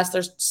podcast.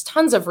 There's just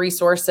tons of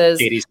resources.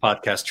 Katie's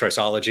podcast,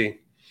 Choiceology.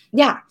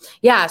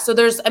 Yeah. So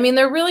there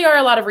really are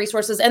a lot of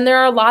resources, and there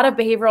are a lot of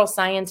behavioral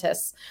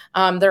scientists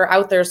that are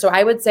out there. So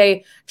I would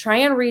say try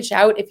and reach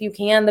out if you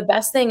can. The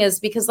best thing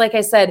is, because like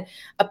I said,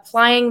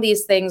 applying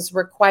these things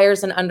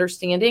requires an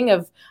understanding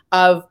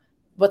of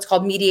what's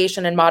called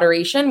mediation and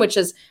moderation, which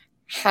is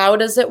how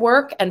does it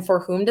work and for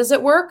whom does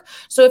it work?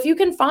 So if you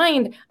can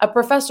find a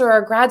professor or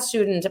a grad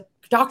student,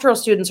 Doctoral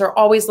students are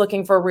always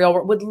looking for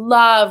would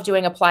love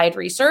doing applied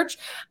research.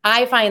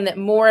 I find that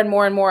more and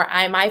more and more,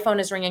 my phone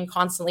is ringing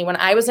constantly. When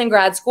I was in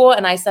grad school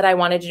and I said I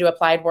wanted to do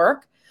applied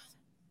work,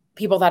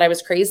 people thought I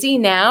was crazy.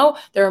 Now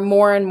there are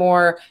more and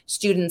more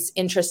students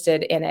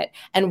interested in it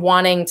and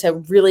wanting to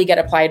really get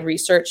applied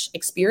research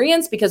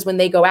experience, because when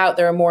they go out,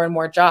 there are more and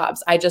more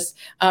jobs. I just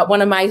one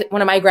of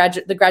my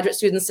graduate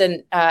students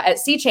at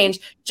Sea Change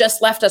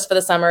just left us for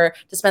the summer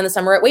to spend the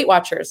summer at Weight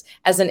Watchers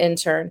as an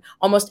intern.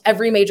 Almost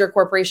every major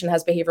corporation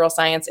has behavioral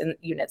science in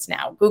units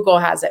now. Google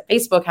has it,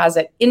 Facebook has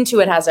it,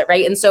 Intuit has it,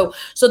 right? And so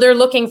they're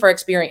looking for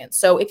experience.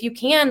 So if you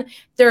can,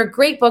 there are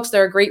great books,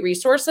 there are great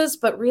resources,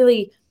 but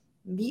really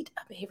meet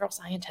a behavioral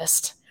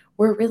scientist.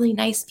 We're really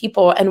nice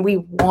people and we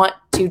want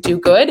to do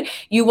good.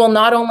 You will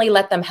not only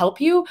let them help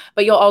you,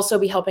 but you'll also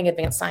be helping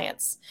advance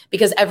science,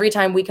 because every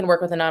time we can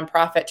work with a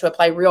nonprofit to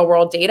apply real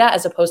world data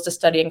as opposed to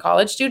studying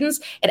college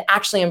students, it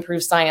actually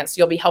improves science.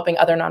 You'll be helping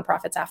other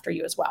nonprofits after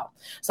you as well.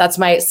 So that's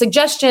my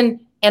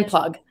suggestion and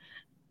plug.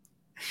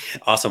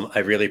 Awesome. I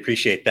really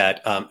appreciate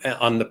that.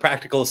 On the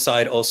practical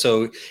side,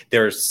 also,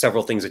 there are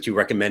several things that you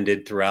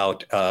recommended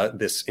throughout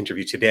this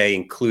interview today,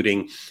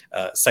 including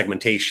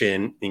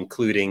segmentation,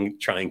 including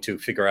trying to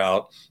figure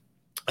out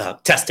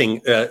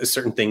testing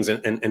certain things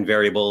and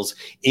variables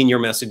in your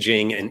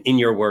messaging and in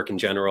your work in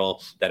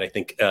general that I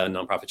think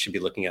nonprofits should be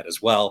looking at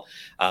as well.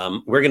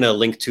 We're going to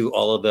link to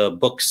all of the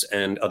books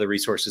and other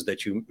resources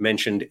that you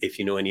mentioned. If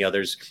you know any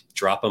others,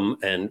 drop them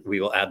and we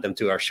will add them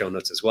to our show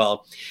notes as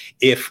well.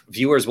 If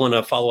viewers want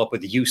to follow up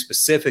with you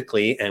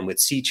specifically and with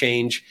Sea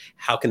Change,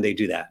 how can they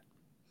do that?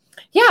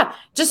 Yeah,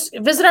 just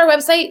visit our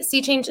website,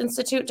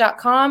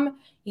 seachangeinstitute.com.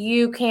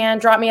 You can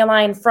drop me a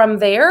line from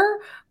there,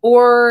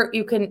 or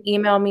you can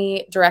email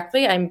me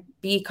directly. I'm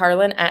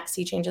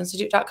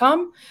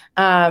bkarlin@seachangeinstitute.com.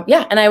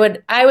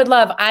 And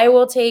I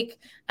will take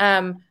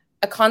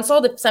a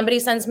consult. If somebody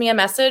sends me a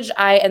message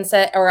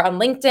or on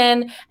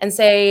LinkedIn and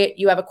say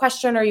you have a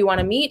question or you want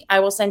to meet, I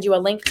will send you a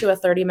link to a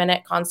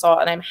 30-minute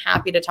consult, and I'm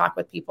happy to talk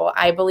with people.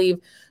 I believe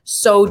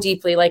so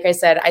deeply. Like I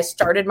said, I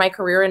started my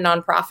career in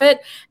nonprofit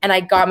and I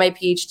got my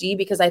PhD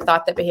because I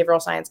thought that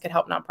behavioral science could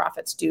help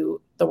nonprofits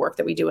do the work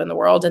that we do in the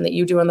world and that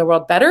you do in the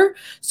world better.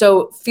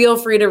 So feel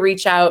free to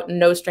reach out,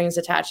 no strings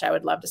attached. I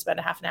would love to spend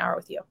a half an hour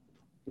with you.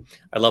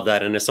 I love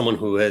that. And as someone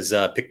who has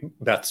picked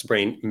Beth's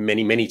brain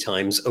many, many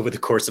times over the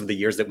course of the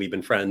years that we've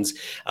been friends,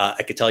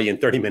 I could tell you in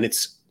 30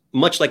 minutes,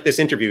 much like this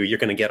interview, you're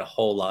going to get a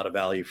whole lot of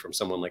value from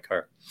someone like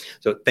her.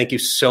 So thank you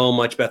so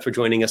much, Beth, for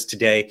joining us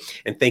today.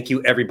 And thank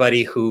you,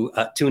 everybody who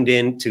tuned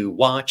in to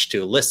watch,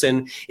 to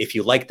listen. If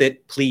you liked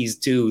it, please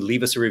do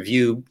leave us a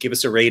review, give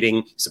us a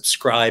rating,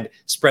 subscribe,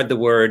 spread the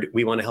word.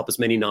 We want to help as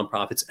many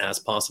nonprofits as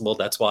possible.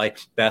 That's why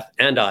Beth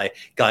and I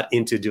got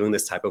into doing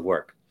this type of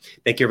work.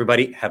 Thank you,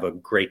 everybody. Have a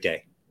great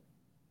day.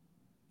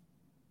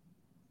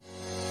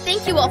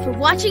 Thank you all for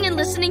watching and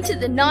listening to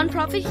the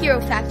Nonprofit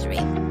Hero Factory.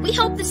 We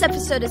hope this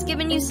episode has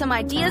given you some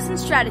ideas and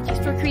strategies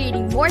for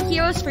creating more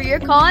heroes for your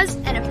cause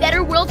and a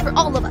better world for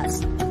all of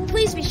us.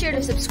 Please be sure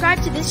to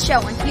subscribe to this show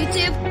on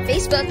YouTube,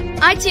 Facebook,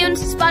 iTunes,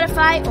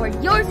 Spotify, or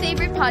your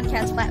favorite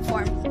podcast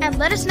platform. And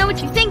let us know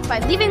what you think by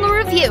leaving a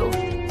review.